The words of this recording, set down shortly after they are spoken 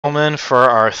Gentlemen, for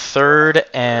our third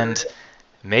and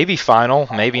maybe final,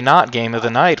 maybe not game of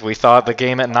the night. We thought the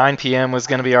game at 9 p.m. was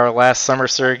going to be our last Summer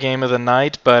Surge game of the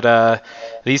night, but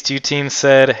these two teams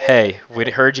said, hey, we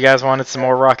heard you guys wanted some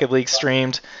more Rocket League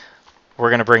streamed.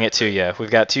 We're going to bring it to you. We've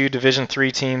got two Division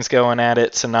III teams going at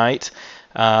it tonight.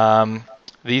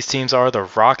 These teams are the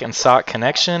Rock and Sock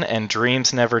Connection and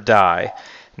Dreams Never Die.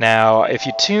 Now, if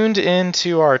you tuned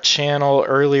into our channel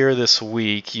earlier this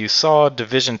week, you saw a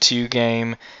Division II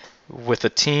game with a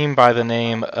team by the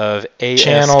name of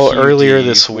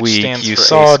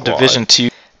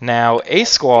ASQD, Now, A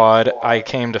Squad, I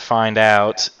came to find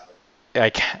out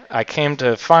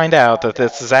that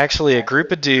this is actually a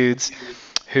group of dudes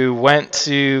who went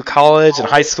to college and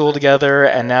high school together,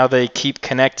 and now they keep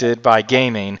connected by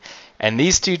gaming. And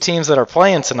these two teams that are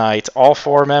playing tonight, all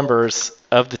four members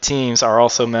of the teams are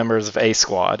also members of A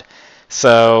Squad.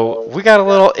 So we got a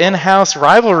little in-house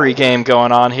rivalry game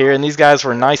going on here, and these guys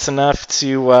were nice enough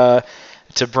to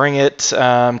bring it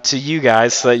to you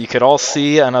guys so that you could all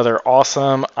see another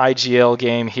awesome IGL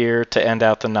game here to end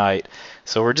out the night.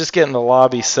 So we're just getting the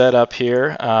lobby set up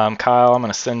here. Kyle, I'm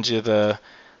going to send you the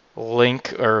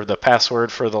link or the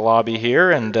password for the lobby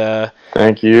here, and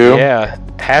thank you. Yeah,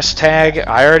 hashtag,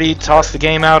 I already tossed the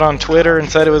game out on Twitter and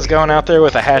said it was going out there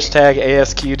with a hashtag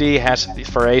ASQD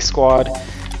for A Squad.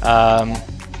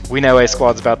 We know A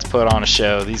Squad's about to put on a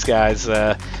show. These guys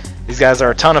are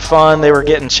a ton of fun. They were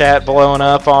getting chat blowing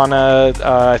up on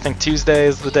I think Tuesday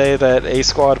is the day that A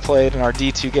Squad played in our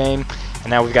D2 game. And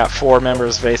now we've got four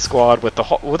members of A Squad with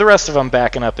the rest of them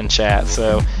backing up in chat.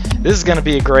 So this is going to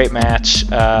be a great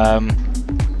match, and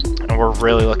we're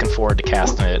really looking forward to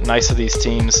casting it. Nice of these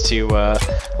teams to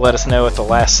let us know at the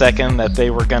last second that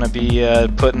they were going to be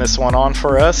putting this one on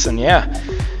for us. And yeah,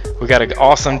 we got an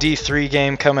awesome D3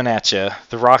 game coming at you.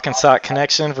 The Rock and Sock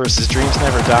Connection versus Dreams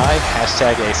Never Die,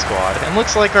 hashtag A Squad. And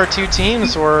looks like our two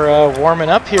teams were warming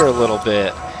up here a little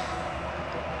bit.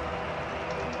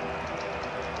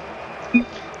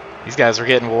 These guys are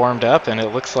getting warmed up, and it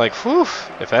looks like, whew,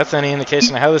 if that's any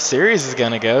indication of how the series is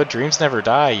going to go, Dreams Never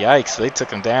Die, yikes, they took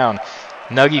them down.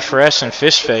 Nuggy Fresh and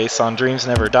Fish Face on Dreams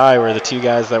Never Die were the two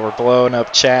guys that were blowing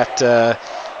up chat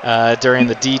during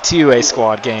the D2 A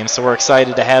Squad game, so we're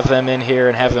excited to have them in here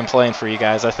and have them playing for you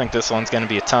guys. I think this one's going to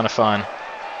be a ton of fun.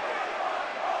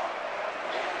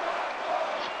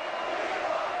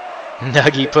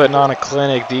 Nuggy putting on a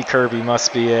clinic. B Kirby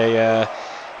must be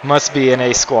an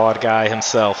A Squad guy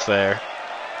himself there.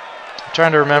 I'm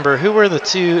trying to remember who were the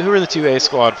two A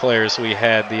Squad players we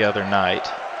had the other night.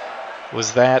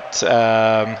 Was that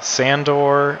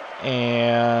Sandor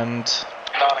and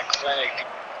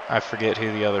I forget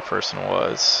who the other person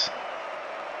was.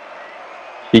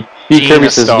 B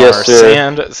Kirby says yes,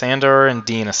 sir. Sandor and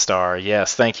Dina Star.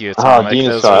 Yes, thank you, Tom. Oh,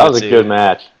 Dina Star. That was a good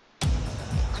match.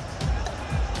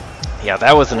 Yeah,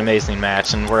 that was an amazing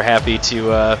match, and we're happy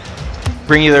to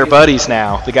bring you their buddies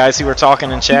now. The guys who were talking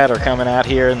in chat are coming out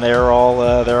here, and they're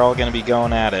all going to be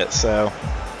going at it. So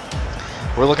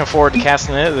we're looking forward to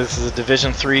casting it. This is a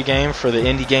Division III game for the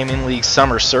Indie Gaming League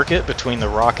Summer Circuit between the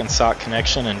Rock and Sock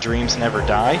Connection and Dreams Never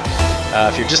Die.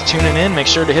 If you're just tuning in, make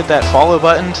sure to hit that follow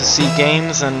button to see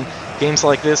games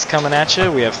like this coming at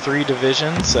you. We have three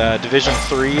divisions. Division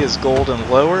 3 is Gold and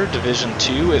Lower. Division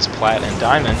 2 is Plat and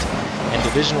Diamond. And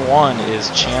Division 1 is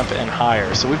Champ and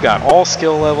Higher. So we've got all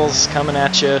skill levels coming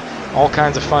at you, all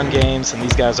kinds of fun games, and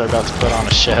these guys are about to put on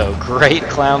a show. Great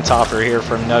clown topper here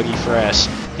from Nuggy Fresh.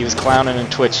 He was clowning in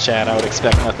Twitch chat. I would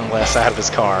expect nothing less out of his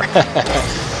car.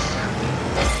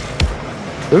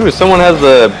 Ooh, someone has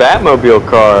the Batmobile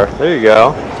car. There you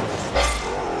go.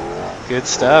 Good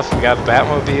stuff. We got the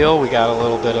Batmobile. We got a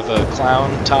little bit of a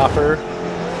clown topper.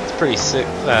 It's pretty sick,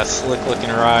 slick looking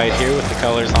ride here with the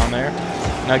colors on there.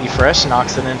 Nuggy Fresh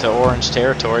knocks it into orange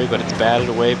territory, but it's batted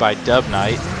away by Dub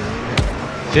Knight.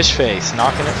 Fish Face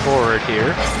knocking it forward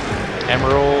here.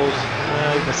 Emerald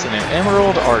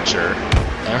Archer.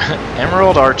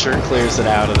 Emerald Archer clears it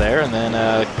out of there and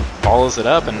then follows it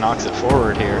up and knocks it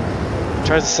forward here.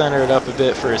 Tries to center it up a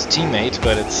bit for his teammate,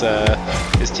 but it's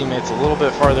his teammate's a little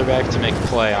bit farther back to make a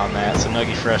play on that, so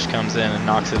Nuggy Fresh comes in and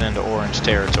knocks it into orange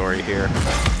territory here.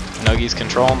 Nuggy's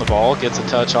controlling the ball, gets a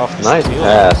touch off the nice steal.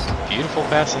 Pass. Beautiful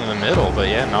pass in the middle, but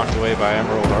yeah, knocked away by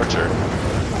Emerald Archer.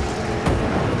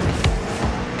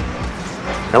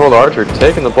 Emerald Archer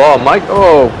taking the ball. Mike,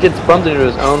 gets bumped into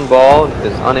his own ball,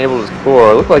 is unable to score.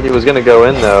 It looked like he was going to go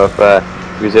in though if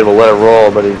he was able to let it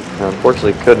roll, but he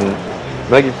unfortunately couldn't.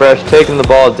 Nuggy Fresh taking the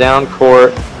ball down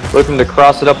court, looking to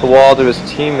cross it up the wall to his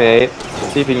teammate.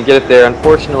 See if he can get it there.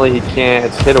 Unfortunately, he can't.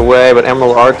 It's hit away, but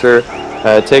Emerald Archer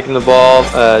taking the ball,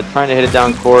 trying to hit it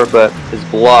down court, but is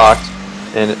blocked.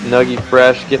 And Nuggy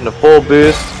Fresh getting a full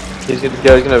boost. He's good to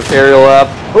go. He's going to aerial up.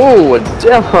 Ooh, a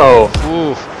demo.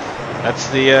 Ooh, that's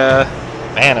the,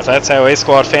 man, if that's how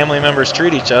A-Squad family members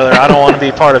treat each other, I don't want to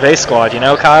be part of A-Squad, you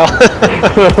know, Kyle?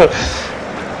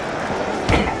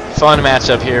 Fun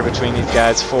matchup here between these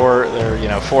guys.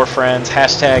 They're four friends.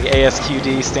 Hashtag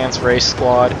ASQD stands for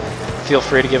A-Squad. Feel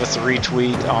free to give us a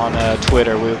retweet on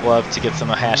Twitter. We would love to get some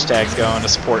hashtags going to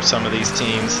support some of these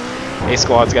teams.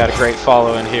 A-Squad's got a great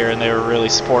following here, and they were really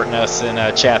supporting us in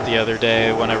chat the other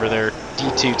day whenever their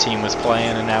D2 team was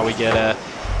playing, and now we get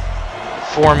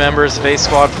 4 members of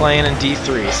A-Squad playing in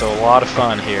D3, so a lot of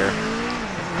fun here.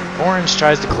 Orange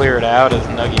tries to clear it out as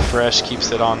Nuggy Fresh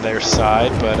keeps it on their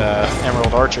side, but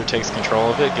Emerald Archer takes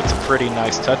control of it, gets a pretty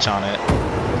nice touch on it.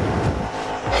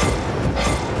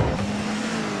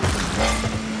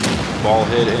 Ball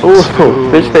hit into...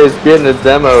 Ooh, Fishface getting a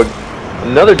demo.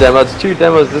 Another demo. It's 2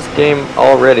 demos this game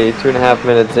already. 2.5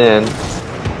 minutes in.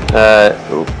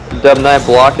 Dub Knight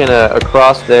blocking a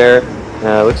cross there.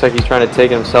 Looks like he's trying to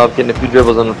take it himself, getting a few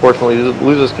dribbles, and unfortunately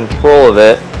loses control of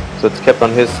it. So it's kept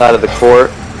on his side of the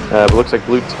court. But looks like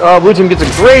Blue Team gets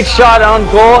a great shot on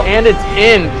goal, and it's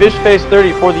in. Fishface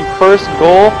 30 for the first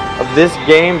goal of this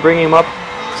game, bringing him up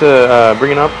to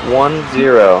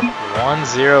 1-0.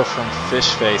 1-0 from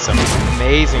Fishface.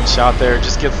 Amazing shot there.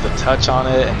 Just gets the touch on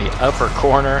it in the upper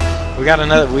corner. We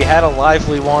had a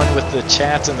lively one with the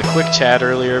chats and the quick chat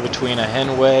earlier between a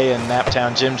Henway and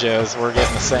Naptown Jim Joe's. We're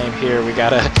getting the same here. We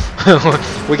got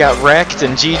wrecked,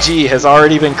 and GG has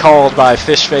already been called by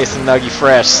Fishface and Nuggy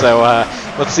Fresh. So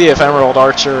let's see if Emerald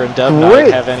Archer and Dub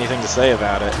Knight have anything to say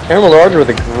about it. Emerald Archer with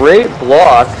a great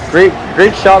block.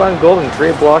 Great shot on goal, and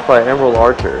great block by Emerald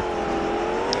Archer.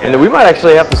 And we might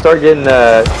actually have to start getting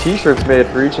t-shirts made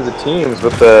for each of the teams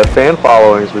with the fan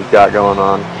followings we've got going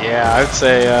on. Yeah, I would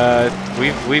say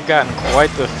we've gotten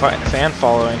quite the fan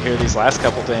following here these last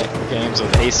couple games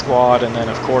with A-Squad and then,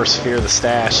 of course, Fear the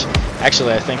Stash.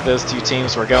 Actually, I think those 2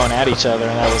 teams were going at each other,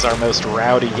 and that was our most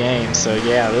rowdy game. So,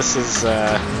 yeah, this is,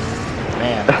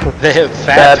 man,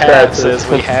 Fat Pat says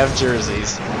we have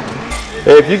jerseys.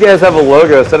 Hey, if you guys have a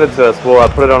logo, send it to us. We'll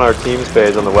put it on our teams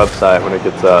page on the website when it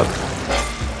gets up.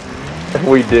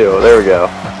 We do. There we go.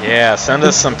 Yeah, send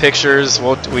us some pictures.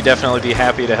 We'd definitely be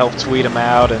happy to help tweet them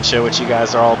out and show what you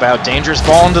guys are all about. Dangerous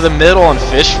ball into the middle, and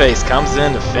Fishface comes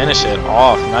in to finish it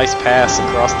off. Nice pass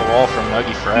across the wall from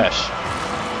Nuggy Fresh.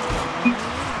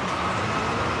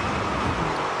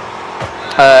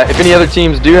 If any other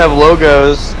teams do have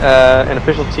logos and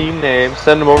official team names,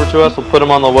 send them over to us. We'll put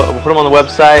them on the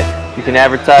website. You can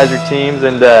advertise your teams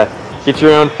and get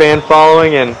your own fan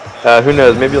following, and who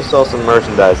knows, maybe you'll sell some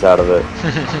merchandise out of it.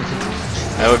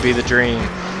 That would be the dream.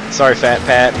 Sorry, Fat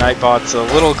Pat. Nightbot's a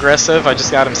little aggressive. I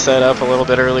just got him set up a little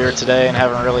bit earlier today and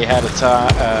haven't really had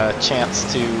a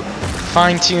chance to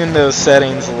fine-tune those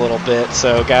settings a little bit.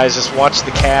 So, guys, just watch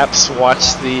the caps,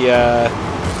 watch the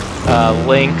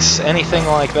links, anything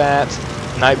like that.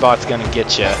 Nightbot's going to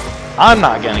get you. I'm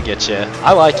not going to get you.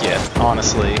 I like you,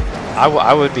 honestly.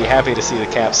 I would be happy to see the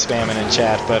caps spamming in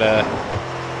chat, but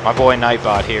my boy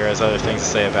Nightbot here has other things to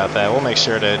say about that. We'll make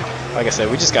sure to, like I said,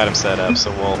 we just got him set up,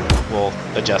 so we'll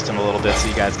adjust him a little bit so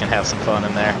you guys can have some fun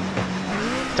in there.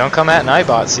 Don't come at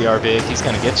Nightbot, CR Big. He's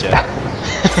gonna get you.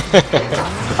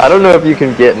 I don't know if you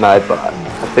can get Nightbot.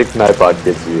 I think Nightbot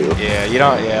gets you. Yeah, you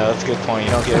don't. Yeah, that's a good point.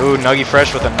 You don't get. Ooh, Nuggy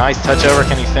Fresh with a nice touch over.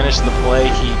 Can he finish the play?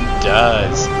 He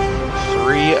does.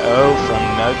 3-0 from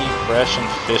Nuggy Fresh and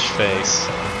Fishface.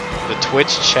 The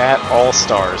Twitch chat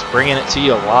all-stars, bringing it to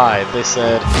you live. They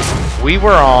said, we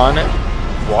were on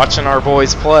watching our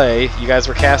boys play, you guys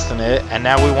were casting it, and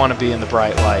now we want to be in the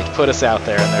bright light. Put us out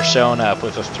there, and they're showing up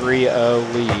with a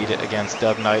 3-0 lead against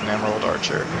Dub Knight and Emerald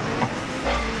Archer.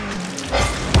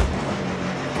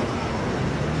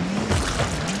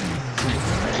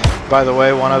 By the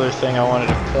way, one other thing I wanted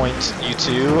to point you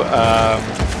to,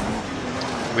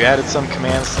 we added some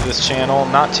commands to this channel,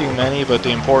 not too many, but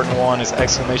the important one is !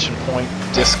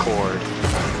 Discord.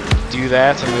 Do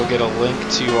that and you'll get a link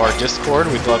to our Discord.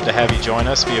 We'd love to have you join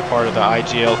us, be a part of the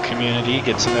IGL community,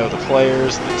 get to know the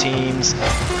players, the teams,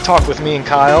 talk with me and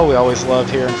Kyle. We always love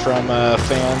hearing from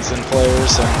fans and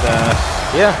players, and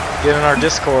yeah, get in our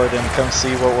Discord and come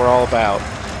see what we're all about.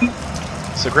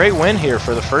 It's a great win here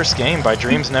for the first game by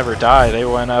Dreams Never Die. They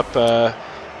went up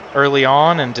early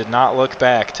on and did not look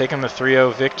back, taking the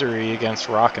 3-0 victory against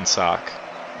Rock and Sock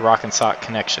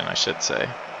Connection, I should say.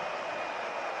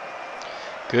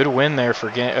 Good win there for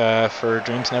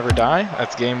Dreams Never Die.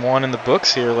 That's game 1 in the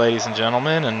books here, ladies and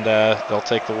gentlemen, and they'll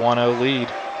take the 1-0 lead.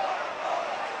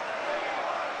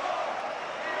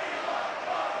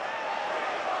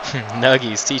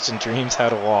 Nuggy's teaching Dreams how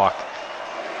to walk.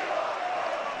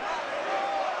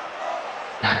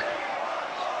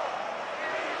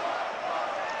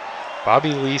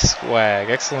 Bobby Lee swag,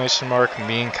 exclamation mark,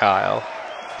 me and Kyle.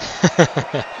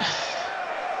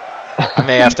 I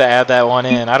may have to add that one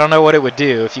in. I don't know what it would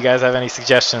do. If you guys have any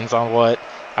suggestions on what,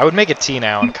 I would make it T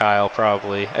now and Kyle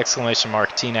probably. Exclamation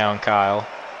mark, T now and Kyle.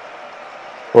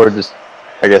 Or just,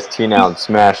 I guess, T now and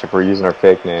Smash if we're using our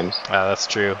fake names. Oh, that's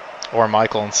true. Or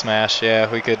Michael and Smash.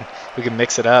 Yeah, we could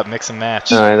mix it up, mix and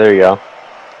match. All right, there you go.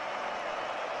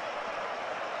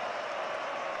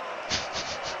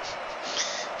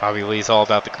 Bobby Lee's all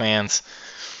about the commands.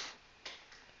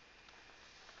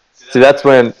 See, that's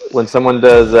when someone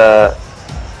does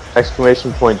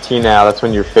exclamation point T now, that's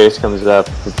when your face comes up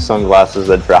with sunglasses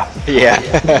that drop. Yeah.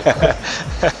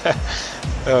 That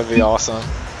would be awesome.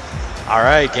 All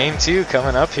right, game 2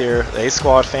 coming up here. The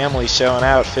A-Squad family showing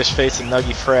out. Fishface and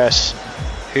Nuggy Fresh,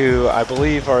 who I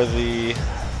believe are the,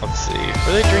 let's see,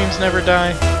 were they Dreams Never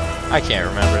Die? I can't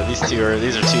remember. These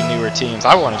are two newer teams.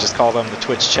 I want to just call them the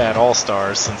Twitch Chat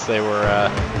All-Stars since they were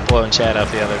blowing chat up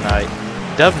the other night.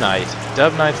 Dub Knight.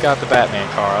 Dub Knight's got the Batman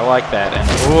car. I like that. And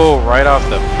oh, right off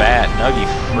the bat, Nuggy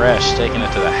Fresh taking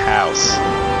it to the house.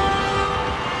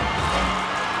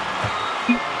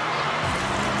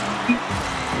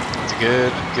 It's a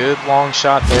good long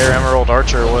shot there. Emerald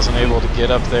Archer wasn't able to get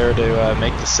up there to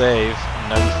make the save.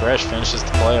 Nuggy Fresh finishes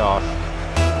the playoff.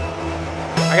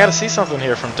 I got to see something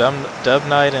here from Dub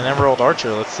Knight and Emerald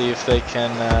Archer. Let's see if they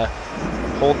can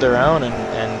hold their own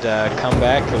and come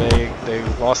back. They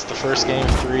lost the first game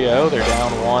 3-0. They're down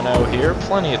 1-0 here.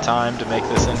 Plenty of time to make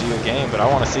this into a game, but I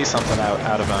want to see something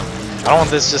out of them. I don't want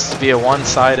this just to be a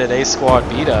one-sided A-Squad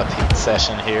beat-up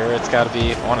session here. It's got to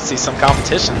be, I want to see some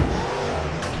competition.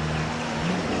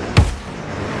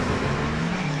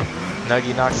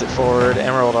 Nuggy knocks it forward.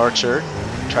 Emerald Archer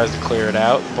tries to clear it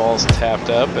out. The ball's tapped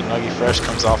up, but Nuggy Fresh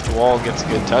comes off the wall, gets a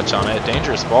good touch on it.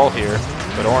 Dangerous ball here,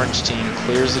 but Orange team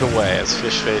clears it away as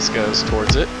Fishface goes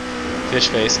towards it.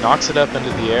 Fishface knocks it up into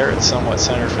the air. It's somewhat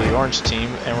centered for the Orange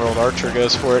team. Emerald Archer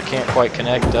goes for it, can't quite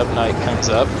connect. Dub Knight comes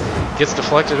up, gets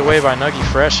deflected away by Nuggy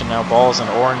Fresh, and now ball's in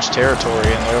Orange territory,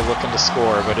 and they're looking to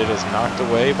score, but it is knocked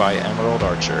away by Emerald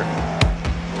Archer.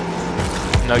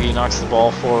 Nuggy knocks the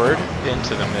ball forward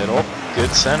into the middle.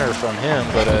 Good center from him,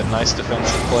 but a nice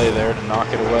defensive play there to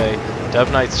knock it away. Dub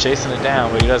Knight's chasing it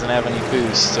down, but he doesn't have any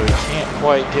boost, so he can't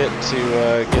quite get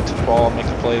to the ball and make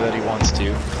the play that he wants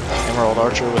to. Emerald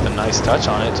Archer with a nice touch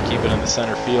on it to keep it in the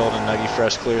center field, and Nuggy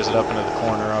Fresh clears it up into the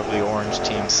corner of the Orange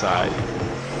team side.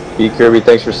 B. Kirby,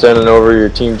 thanks for sending over your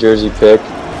team jersey pick.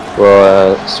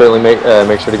 We'll certainly make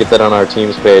sure to get that on our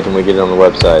team's page when we get it on the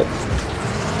website.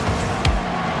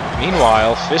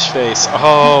 Meanwhile, Fishface,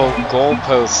 oh, goal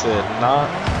posted, not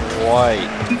quite.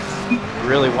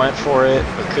 Really went for it,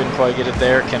 but couldn't quite get it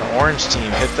there. Can Orange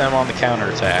team hit them on the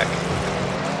counterattack?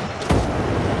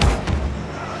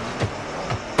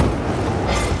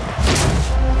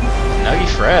 Nuggy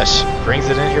Fresh brings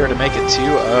it in here to make it 2-0.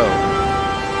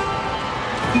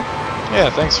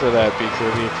 Yeah, thanks for that, B.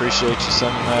 Kirby. Appreciate you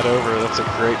sending that over. That's a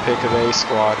great pick of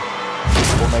A-Squad.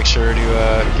 We'll make sure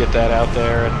to get that out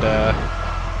there and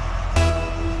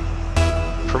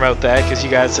promote that, because you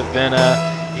guys have been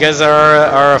you guys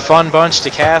are a fun bunch to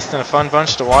cast and a fun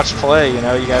bunch to watch play. You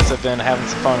know, you guys have been having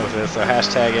some fun with this, so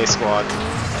hashtag A-Squad.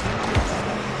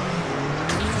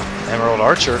 Emerald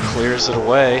Archer clears it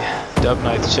away. Dub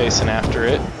Knight's chasing after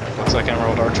it. Looks like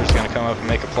Emerald Archer's going to come up and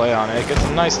make a play on it. Gets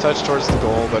a nice touch towards the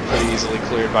goal, but pretty easily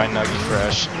cleared by Nuggy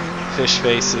Fresh.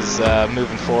 Fishface is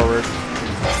moving forward,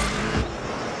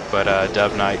 but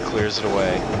Dub Knight clears it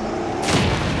away.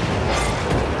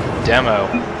 Demo.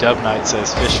 Dub Knight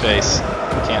says Fishface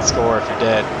can't score if you're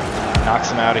dead. Knocks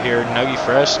him out of here. Nuggy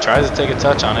Fresh tries to take a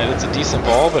touch on it. It's a decent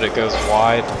ball, but it goes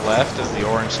wide left as the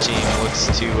Orange team looks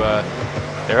to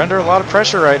they're under a lot of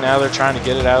pressure right now. They're trying to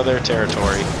get it out of their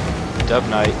territory. Dub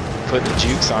Knight putting the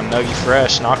jukes on Nuggy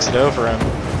Fresh, knocks it over him.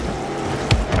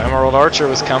 Emerald Archer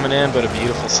was coming in, but a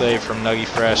beautiful save from Nuggy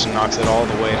Fresh and knocks it all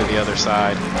the way to the other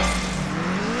side.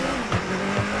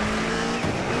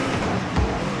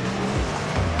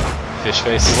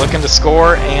 Fishface is looking to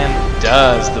score and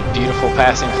does. The beautiful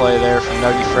passing play there from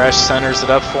Nuggy Fresh centers it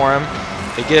up for him.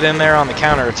 They get in there on the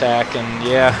counterattack, and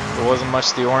yeah, there wasn't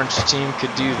much the Orange team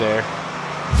could do there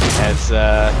as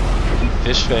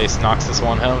Fishface knocks this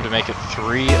one home to make it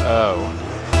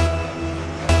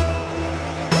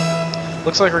 3-0.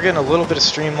 Looks like we're getting a little bit of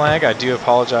stream lag. I do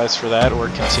apologize for that. We're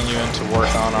continuing to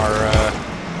work on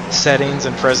our settings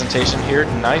and presentation here.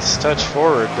 Nice touch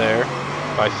forward there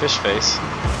by Fishface.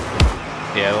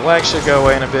 Yeah, the lag should go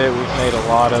away in a bit. We've made a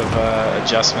lot of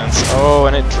adjustments. Oh,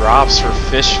 and it drops for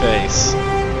Fishface.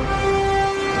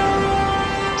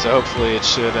 So hopefully it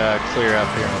should clear up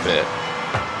here in a bit.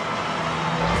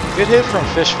 Good hit from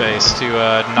Fishface to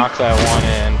knock that one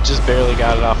in. Just barely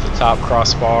got it off the top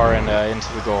crossbar and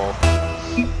into the goal.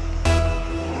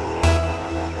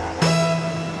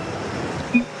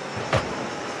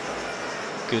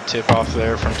 Good tip off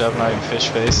there from Dub Knight and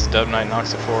Fishface. Dub Knight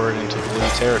knocks it forward into blue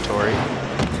territory.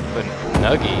 But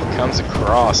Nuggy comes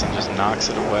across and just knocks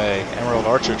it away. Emerald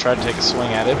Archer tried to take a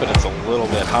swing at it, but it's a little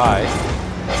bit high.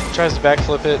 Tries to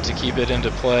backflip it to keep it into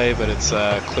play, but it's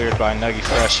cleared by Nuggy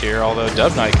Fresh here, although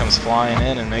Dub Knight comes flying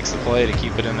in and makes the play to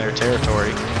keep it in their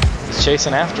territory. He's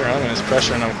chasing after him and is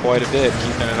pressuring him quite a bit,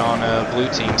 keeping it on blue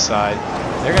team's side.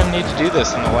 They're going to need to do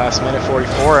this in the last minute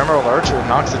 44. Emerald Archer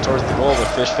knocks it towards the goal, but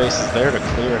Fishface is there to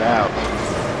clear it out.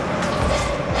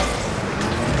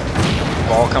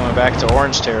 Ball coming back to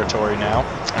orange territory now.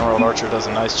 Emerald Archer does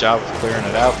a nice job of clearing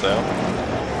it out, though.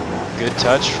 Good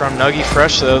touch from Nuggy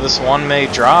Fresh, though. This one may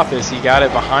drop as he got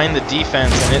it behind the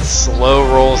defense, and it slow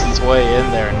rolls its way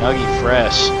in there. Nuggy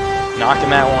Fresh knocking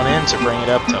that one in to bring it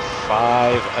up to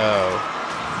 5-0.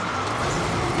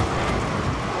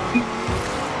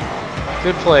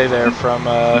 Good play there from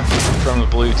the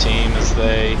blue team as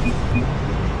they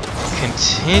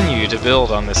continue to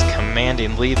build on this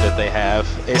commanding lead that they have.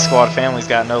 A-Squad family's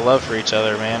got no love for each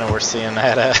other, man, and we're seeing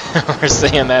that we're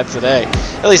seeing that today.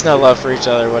 At least no love for each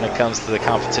other when it comes to the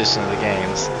competition of the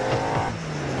games.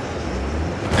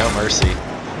 No mercy.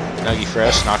 Nuggy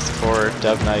Fresh knocks it forward.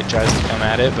 Dub Knight tries to come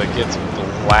at it, but gets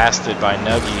blasted by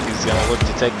Nuggy, who's going to look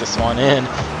to take this one in.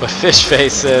 But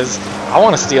Fishface says, I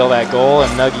want to steal that goal,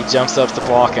 and Nuggy jumps up to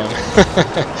block him.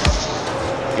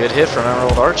 Good hit from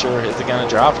Emerald Archer. Is it going to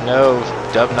drop? No.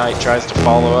 Dub Knight tries to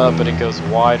follow up, but it goes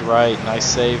wide right. Nice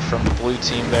save from the blue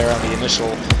team there on the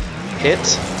initial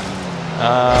hit.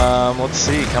 Let's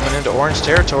see. Coming into orange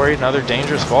territory. Another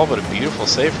dangerous ball, but a beautiful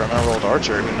save from Emerald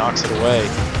Archer, who knocks it away.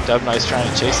 Dub Knight's trying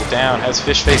to chase it down. Has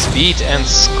Fishface beat and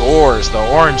scores. The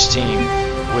orange team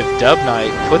with Dub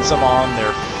Knight puts them on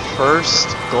their first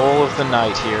goal of the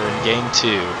night here in Game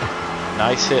 2.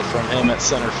 Nice hit from him at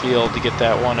center field to get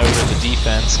that one over the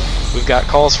defense. We've got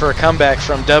calls for a comeback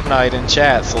from Dub Knight in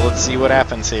chat, so let's see what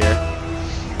happens here.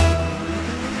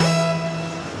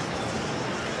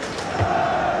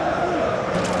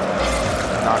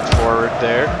 Knocked forward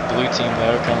there. Blue team,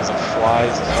 though, comes and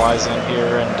flies in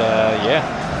here and, yeah,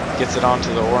 gets it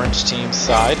onto the orange team's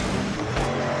side.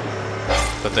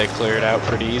 But they clear it out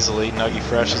pretty easily. Nuggy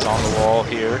Fresh is on the wall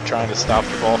here, trying to stop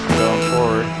the ball from going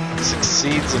forward.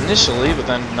 Succeeds initially, but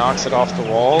then knocks it off the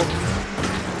wall.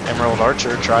 Emerald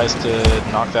Archer tries to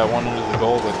knock that one into the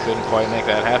goal, but couldn't quite make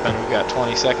that happen. We've got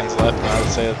 20 seconds left, and I would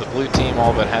say that the blue team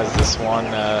all but has this one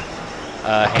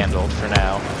handled for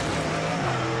now.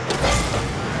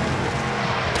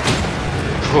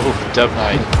 Ooh, Dub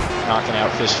Knight knocking out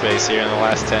Fishface here in the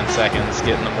last 10 seconds,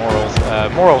 getting the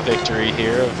moral victory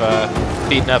here of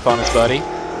beating up on his buddy.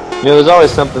 You know, there's always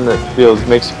something that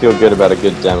makes you feel good about a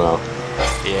good demo.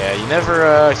 Yeah, you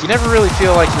never really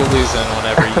feel like you're losing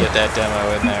whenever you get that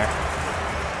demo in there.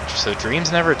 So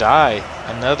dreams never die.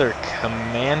 Another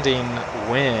commanding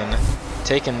win,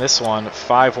 taking this one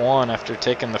 5-1 after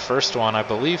taking the first one, I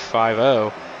believe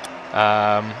 5-0.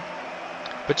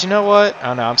 But you know what?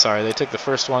 Oh no, I'm sorry. They took the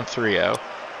first one 3-0.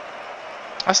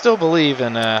 I still believe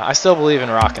in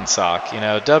Rock and Sock. You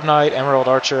know, Dub Knight, Emerald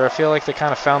Archer. I feel like they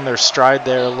kind of found their stride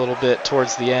there a little bit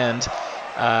towards the end.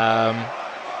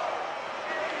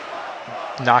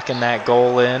 Knocking that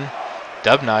goal in.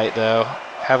 Dub Knight, though,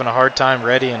 having a hard time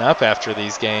readying up after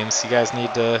these games. You guys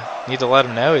need to let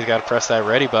him know he's got to press that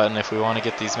ready button if we want to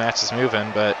get these matches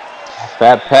moving. But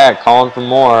Fat Pat calling for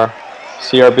more.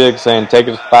 CR Big saying take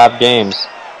it to 5 games.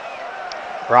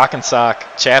 Rock and Sock,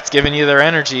 chat's giving you their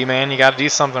energy, man. You got to do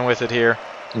something with it here.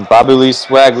 And Bobby Lee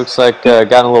Swag looks like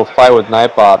got in a little fight with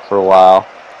Nightbot for a while.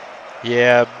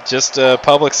 Yeah, just a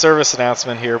public service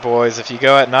announcement here, boys. If you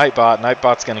go at Nightbot,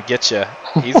 Nightbot's going to get you.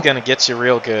 He's going to get you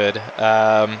real good.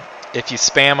 If you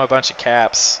spam a bunch of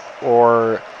caps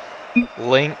or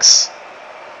links,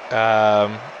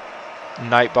 Nightbot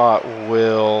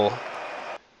will,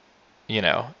 you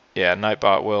know, yeah,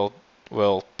 Nightbot will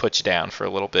put you down for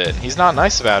a little bit. He's not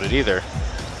nice about it either.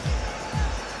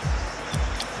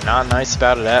 Not nice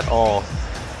about it at all.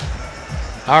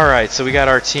 Alright, so we got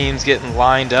our teams getting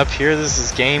lined up here. This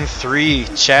is Game 3.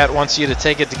 Chat wants you to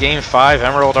take it to Game 5.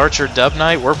 Emerald Archer, Dub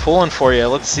Knight, we're pulling for you.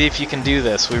 Let's see if you can do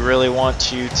this. We really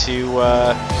want you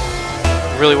to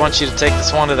take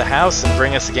this one to the house and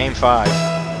bring us to Game 5.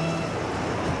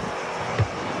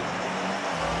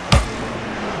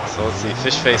 So let's see,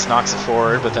 Fishface knocks it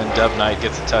forward, but then Dub Knight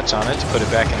gets a touch on it to put it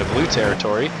back into blue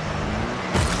territory.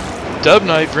 Dub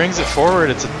Knight brings it forward.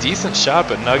 It's a decent shot,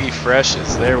 but Nuggy Fresh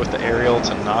is there with the aerial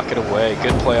to knock it away.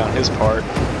 Good play on his part.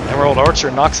 Emerald Archer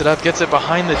knocks it up, gets it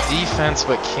behind the defense,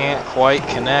 but can't quite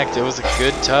connect. It was a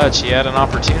good touch. He had an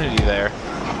opportunity there,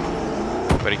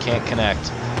 but he can't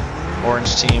connect.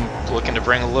 Orange team looking to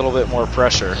bring a little bit more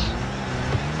pressure.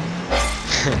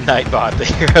 Nightbot, the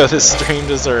hero this stream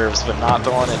deserves, but not the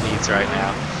one it needs right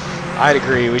now. I'd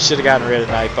agree. We should have gotten rid of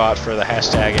Nightbot for the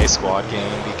hashtag A Squad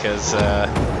game because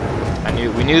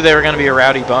we knew they were going to be a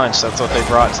rowdy bunch. That's what they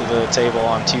brought to the table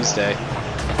on Tuesday.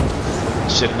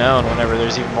 Should have known whenever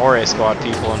there's even more A Squad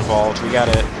people involved.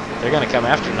 They're going to come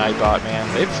after Nightbot, man.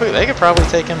 They could probably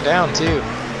take him down too.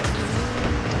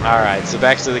 All right, so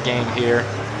back to the game here.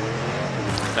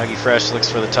 Nuggy Fresh looks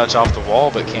for the touch off the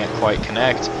wall, but can't quite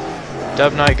connect.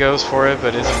 Dub Knight goes for it,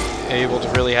 but isn't able to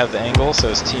really have the angle, so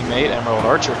his teammate, Emerald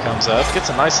Archer, comes up, gets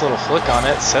a nice little flick on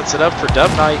it, sets it up for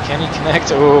Dub Knight. Can he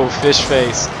connect? Oh, Fish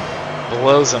Face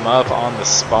blows him up on the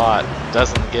spot.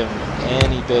 Doesn't give him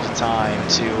any bit of time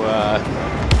to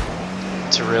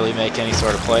really make any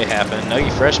sort of play happen.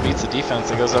 Nuggy Fresh beats the defense.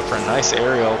 It goes up for a nice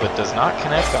aerial, but does not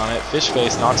connect on it. Fish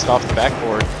Face knocks it off the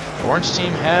backboard. Orange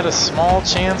team had a small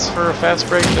chance for a fast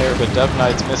break there, but Dub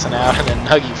Knight's missing out, and then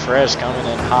Nuggy Fresh coming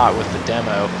in hot with the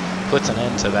demo puts an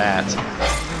end to that.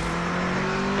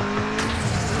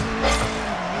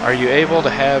 Are you able to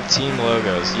have team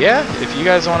logos? Yeah, if you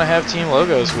guys want to have team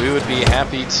logos, we would be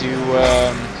happy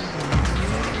to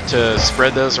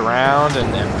spread those around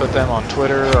and put them on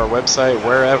Twitter or website,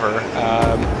 wherever.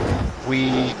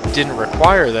 We didn't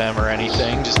require them or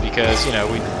anything, just because, you know,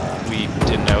 we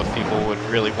didn't know if people would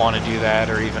really want to do that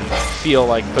or even feel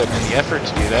like putting in the effort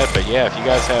to do that. But yeah, if you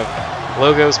guys have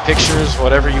logos, pictures,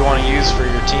 whatever you want to use for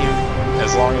your team,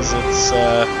 as long as it's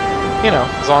you know,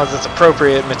 as long as it's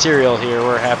appropriate material here,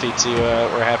 we're happy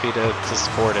to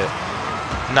support it.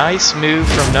 Nice move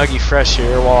from Nuggy Fresh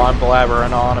here while I'm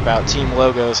blabbering on about team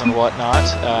logos and whatnot.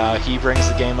 He brings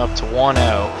the game up to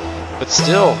 1-0. But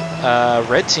still,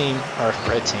 red team, I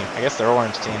guess they're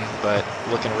orange team, but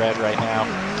looking red right now.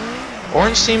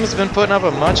 Orange team has been putting up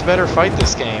a much better fight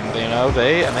this game, you know.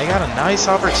 They got a nice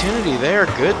opportunity there.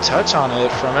 Good touch on it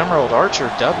from Emerald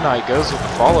Archer. Dub Knight goes with the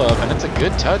follow-up, and it's a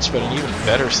good touch, but an even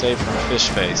better save from Fish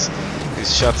Face, who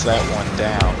shuts that one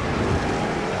down.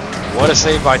 What a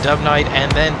save by Dub Knight, and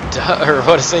then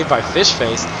what a save by Fish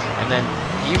Face, and then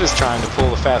he was trying to pull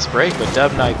the fast break, but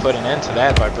Dub Knight put an end to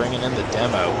that by bringing in the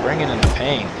demo, bringing in the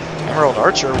pain. Emerald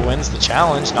Archer wins the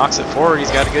challenge, knocks it forward.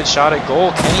 He's got a good shot at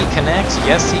goal. Can he connect?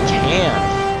 Yes, he can.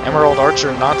 Emerald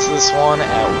Archer knocks this one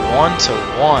at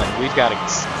 1-1. We've got a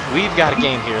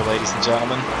game here, ladies and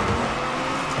gentlemen.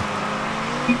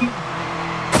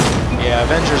 Yeah,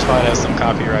 Avengers might have some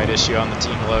copyright issue on the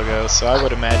team logo, so I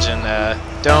would imagine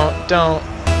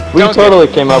we totally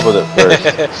came up with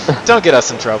it first. Don't get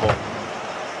us in trouble.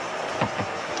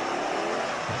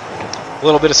 A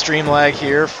little bit of stream lag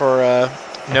here for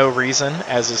no reason,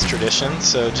 as is tradition,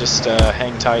 so just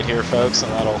hang tight here, folks,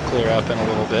 and that'll clear up in a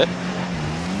little bit.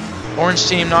 Orange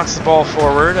team knocks the ball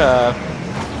forward.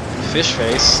 Fish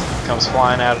Face comes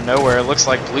flying out of nowhere. It looks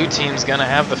like blue team's gonna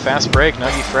have the fast break.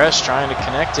 Nuggy Fresh trying to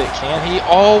connect it. Can he?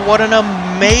 Oh, what an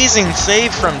amazing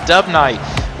save from Dub Knight.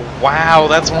 Wow,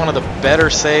 that's one of the better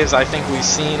saves I think we've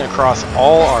seen across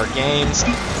all our games.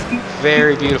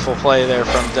 Very beautiful play there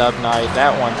from Dub Knight.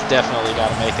 That one's definitely got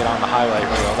to make it on the highlight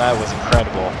reel. That was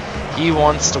incredible. He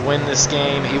wants to win this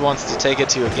game. He wants to take it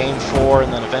to a Game 4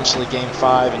 and then eventually Game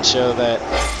 5 and show that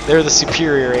they're the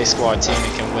superior A-Squad team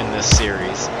and can win this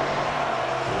series.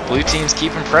 Blue team's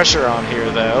keeping pressure on here,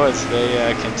 though, as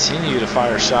they continue to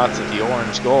fire shots at the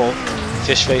orange goal.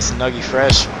 Fish Face and Nuggy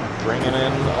Fresh bringing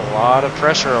in a lot of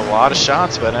pressure, a lot of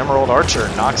shots, but Emerald Archer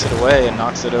knocks it away and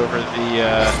knocks it over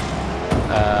the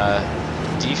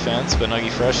defense, but Nuggy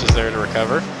Fresh is there to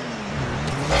recover.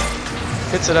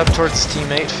 Hits it up towards his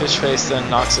teammate. Fish Face then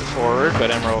knocks it forward,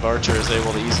 but Emerald Archer is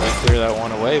able to easily clear that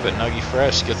one away, but Nuggy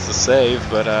Fresh gets the save,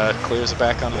 but clears it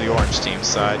back onto the orange team's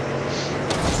side.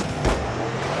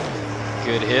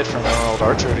 Good hit from Emerald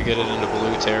Archer to get it into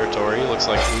blue territory. Looks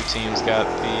like blue team's got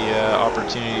the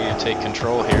opportunity to take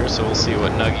control here, so we'll see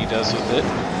what Nuggy does with it.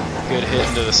 Good hit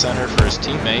into the center for his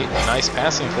teammate. Nice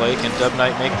passing play. Can Dub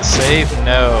Knight make the save?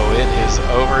 No, it is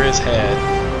over his head.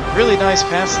 Really nice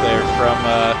pass there from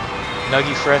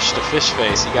Nuggy Fresh to Fish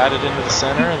Face. He got it into the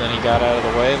center, and then he got out of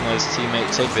the way and let his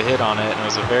teammate take the hit on it, and it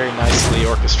was a very nicely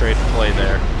orchestrated play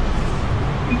there.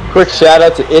 Quick shout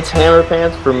out to It's Hammer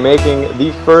Pants for making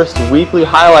the first weekly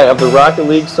highlight of the Rocket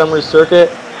League Summer Circuit,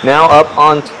 now up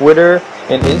on Twitter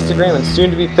and Instagram and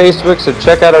soon to be Facebook, so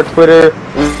check out our Twitter,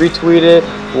 retweet it,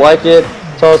 like it,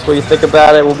 Tell us what you think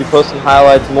about it. We'll be posting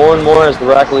highlights more and more as the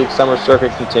Rack League Summer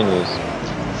Circuit continues.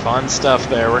 Fun stuff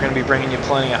there. We're going to be bringing you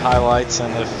plenty of highlights,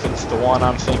 and if it's the one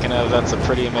I'm thinking of, that's a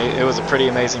pretty it was a pretty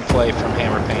amazing play from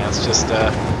Hammer Pants. Just,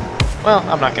 well,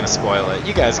 I'm not going to spoil it.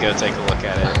 You guys go take a look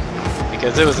at it,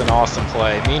 because it was an awesome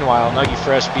play. Meanwhile, Nuggy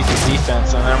Fresh beats the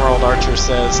defense, and Emerald Archer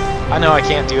says, I know I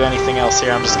can't do anything else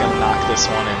here. I'm just going to knock this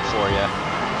one in for you.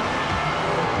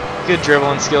 Good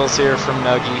dribbling skills here from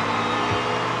Nuggy.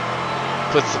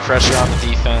 Puts the pressure on the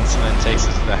defense and then takes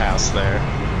it to the house there.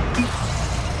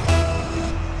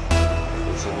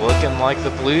 It's looking like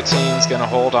the blue team's going to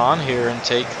hold on here and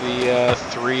take the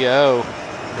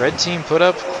 3-0. Red team put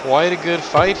up quite a good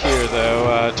fight here,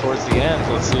 though, towards the end.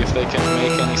 Let's see if they can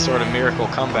make any sort of miracle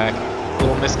comeback. A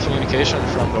little miscommunication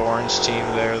from the orange team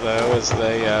there, though, as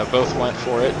they both went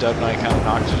for it. Dub Knight kind of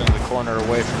knocked it into the corner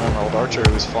away from Emerald Archer,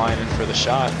 who was flying in for the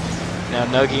shot. Now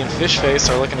Nuggy and Fishface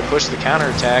are looking to push the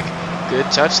counterattack. Good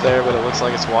touch there, but it looks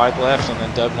like it's wide left, and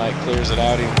then Dub Knight clears it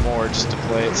out even more just to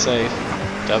play it safe.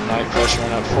 Dub Knight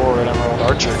pressuring up forward, Emerald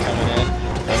Archer coming in.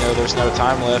 They know there's no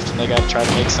time left, and they got to try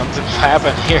to make something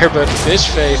happen here, but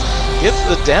Fishface gets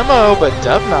the demo, but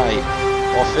Dub Knight,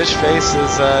 while Fishface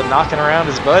is knocking around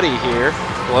his buddy here,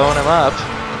 blowing him up,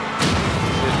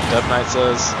 Dub Knight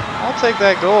says, I'll take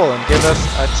that goal and give us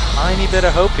a tiny bit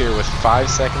of hope here with 5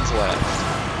 seconds left.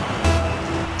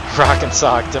 Rockin'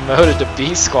 Sock demoted to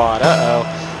B Squad. Uh-oh.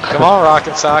 Come on,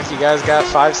 Rockin' Sock. You guys got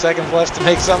 5 seconds left to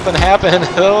make something happen.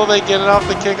 Oh, they get it off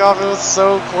the kickoff. It was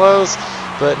so close.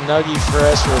 But Nuggy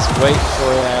Fresh was waiting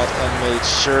for that and made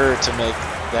sure to make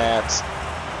that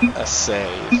a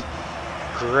save.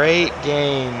 Great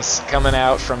games coming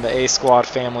out from the A Squad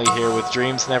family here with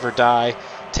Dreams Never Die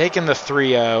taking the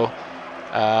 3-0.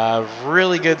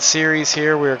 Really good series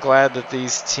here. We're glad that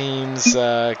these teams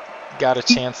got a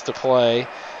chance to play.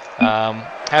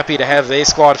 Happy to have the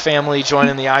A-Squad family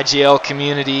joining the IGL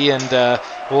community, and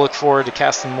we'll look forward to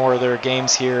casting more of their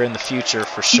games here in the future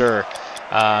for sure.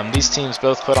 These teams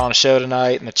both put on a show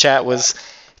tonight, and the chat was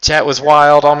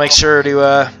wild. I'll make sure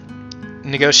to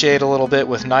negotiate a little bit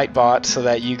with Nightbot so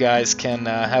that you guys can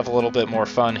have a little bit more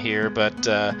fun here. But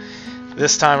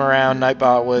this time around,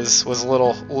 Nightbot was a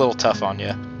little tough on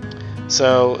you.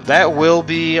 So that will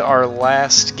be our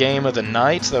last game of the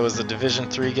night. That was the Division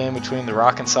 3 game between the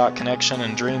Rockin' Sock Connection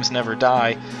and Dreams Never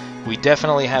Die. We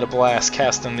definitely had a blast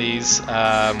casting these.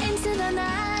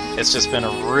 It's just been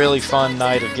a really fun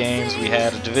night of games. We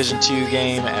had a Division 2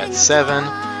 game at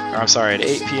at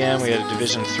 8 p.m. We had a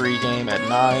Division 3 game at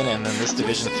 9, and then this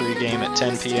Division 3 game at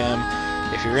 10 p.m.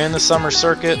 If you're in the summer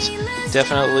circuit,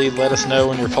 definitely let us know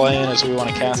when you're playing, as we want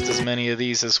to cast as many of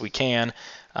these as we can.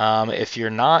 If you're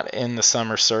not in the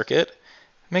summer circuit,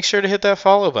 make sure to hit that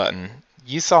follow button.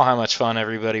 You saw how much fun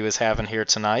everybody was having here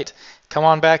tonight. Come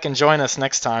on back and join us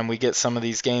next time we get some of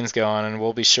these games going, and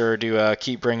we'll be sure to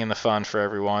keep bringing the fun for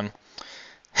everyone.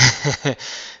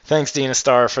 Thanks, Dina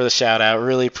Star, for the shout-out.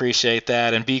 Really appreciate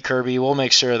that. And B. Kirby, we'll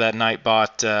make sure that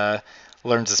Nightbot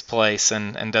learns his place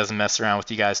and doesn't mess around with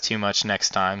you guys too much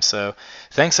next time. So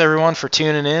thanks everyone for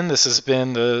tuning in. This has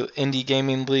been the Indie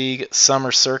Gaming League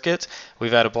Summer Circuit.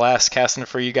 We've had a blast casting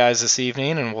for you guys this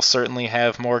evening, and we'll certainly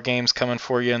have more games coming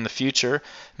for you in the future.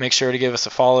 Make sure to give us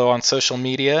a follow on social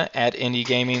media at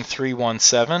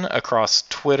IndieGaming317 across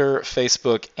Twitter,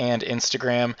 Facebook, and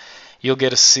Instagram. You'll get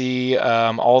to see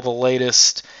all the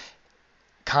latest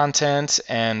content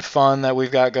and fun that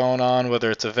we've got going on, whether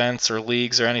it's events or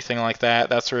leagues or anything like that.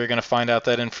 That's where you're going to find out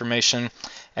that information.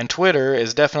 And Twitter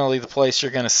is definitely the place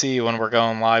you're going to see when we're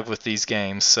going live with these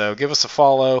games. So give us a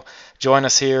follow. Join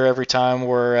us here every time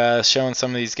we're showing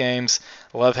some of these games.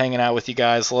 Love hanging out with you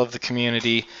guys. Love the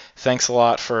community. Thanks a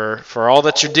lot for all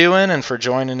that you're doing and for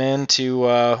joining in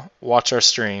to watch our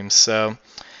streams. So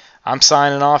I'm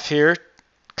signing off here.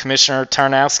 Commissioner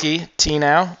Tarnowski,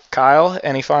 T-Now, Kyle,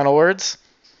 any final words?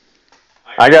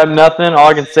 I got nothing. All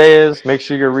I can say is make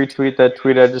sure you retweet that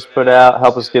tweet I just put out.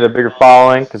 Help us get a bigger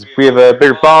following, because if we have a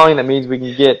bigger following, that means we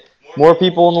can get more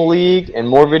people in the league and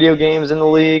more video games in the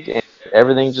league, and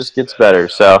everything just gets better.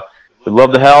 So we'd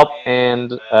love to help,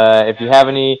 and if you have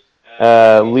any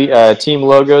team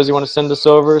logos you want to send us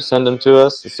over, send them to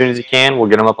us as soon as you can. We'll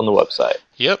get them up on the website.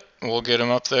 Yep, we'll get them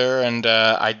up there. And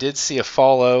I did see a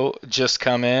follow just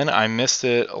come in. I missed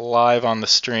it live on the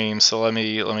stream, so let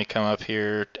me come up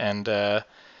here and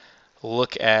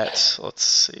look at. Let's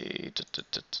see.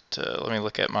 Let me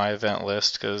look at my event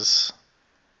list, because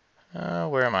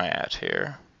where am I at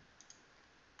here?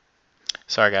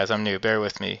 Sorry guys, I'm new. Bear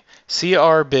with me.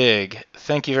 CR Big,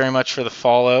 thank you very much for the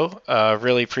follow.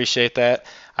 Really appreciate that.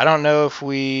 I don't know if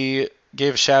we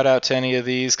gave a shout out to any of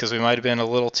these, because we might have been a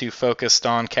little too focused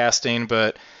on casting,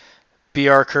 but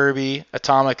BR Kirby,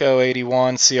 Atomic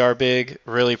 081, CR Big.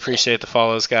 Really appreciate the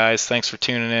follows, guys. Thanks for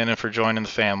tuning in and for joining the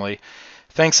family.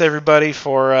 Thanks, everybody,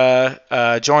 for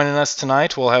joining us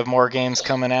tonight. We'll have more games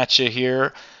coming at you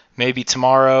here, maybe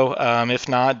tomorrow. If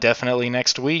not, definitely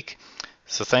next week.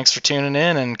 So thanks for tuning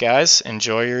in, and guys,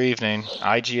 enjoy your evening.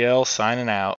 IGL signing out.